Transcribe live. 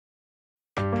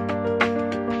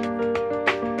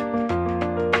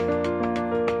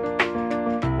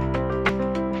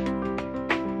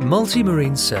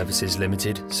Multimarine Services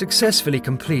Limited successfully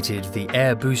completed the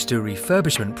air booster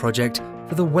refurbishment project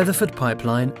for the Weatherford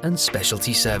Pipeline and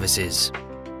Specialty Services.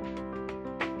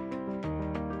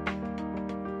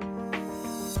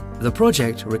 The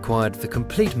project required the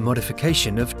complete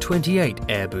modification of 28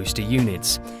 air booster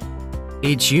units.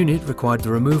 Each unit required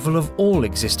the removal of all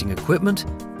existing equipment,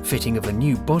 fitting of a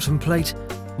new bottom plate,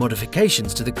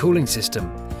 modifications to the cooling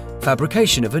system,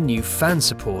 fabrication of a new fan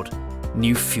support,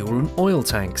 new fuel and oil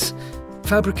tanks,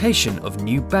 fabrication of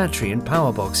new battery and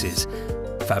power boxes,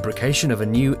 fabrication of a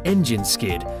new engine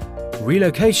skid,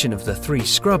 relocation of the 3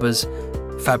 scrubbers,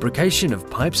 fabrication of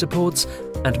pipe supports,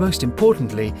 and most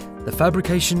importantly, the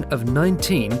fabrication of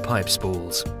 19 pipe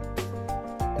spools.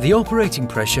 The operating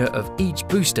pressure of each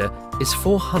booster is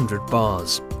 400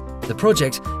 bars. The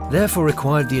project therefore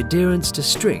required the adherence to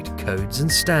strict codes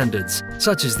and standards,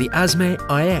 such as the ASME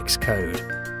IX code.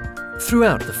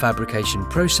 Throughout the fabrication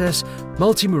process,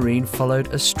 Multimarine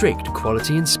followed a strict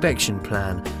quality inspection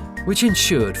plan, which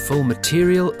ensured full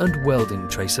material and welding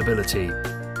traceability.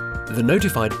 The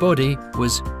notified body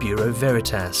was Bureau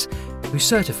Veritas, who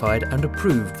certified and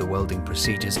approved the welding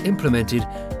procedures implemented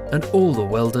and all the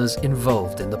welders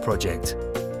involved in the project.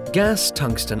 Gas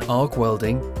tungsten arc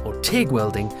welding, or TIG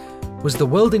welding, was the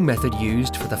welding method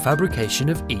used for the fabrication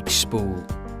of each spool.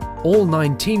 All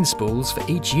 19 spools for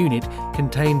each unit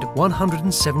contained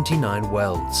 179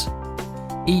 welds.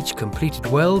 Each completed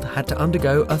weld had to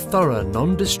undergo a thorough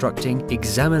non-destructing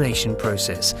examination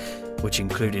process, which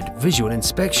included visual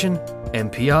inspection,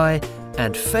 MPI,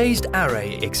 and phased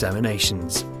array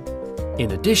examinations.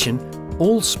 In addition,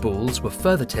 all spools were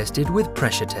further tested with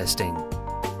pressure testing.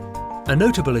 A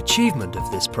notable achievement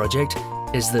of this project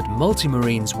is that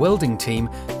Multimarine's welding team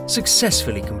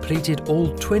successfully completed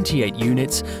all 28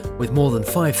 units with more than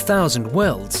 5,000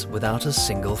 welds without a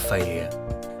single failure.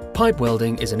 Pipe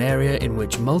welding is an area in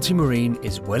which Multimarine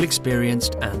is well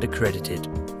experienced and accredited.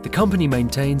 The company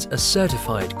maintains a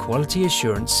certified quality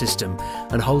assurance system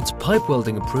and holds pipe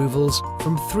welding approvals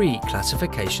from 3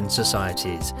 classification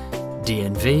societies: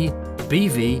 DNV,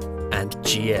 BV and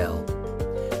GL.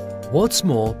 What's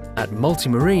more, at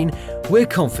Multimarine, we're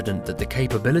confident that the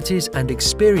capabilities and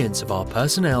experience of our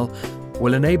personnel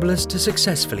will enable us to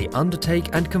successfully undertake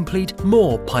and complete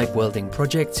more pipe welding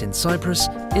projects in Cyprus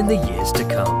in the years to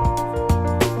come.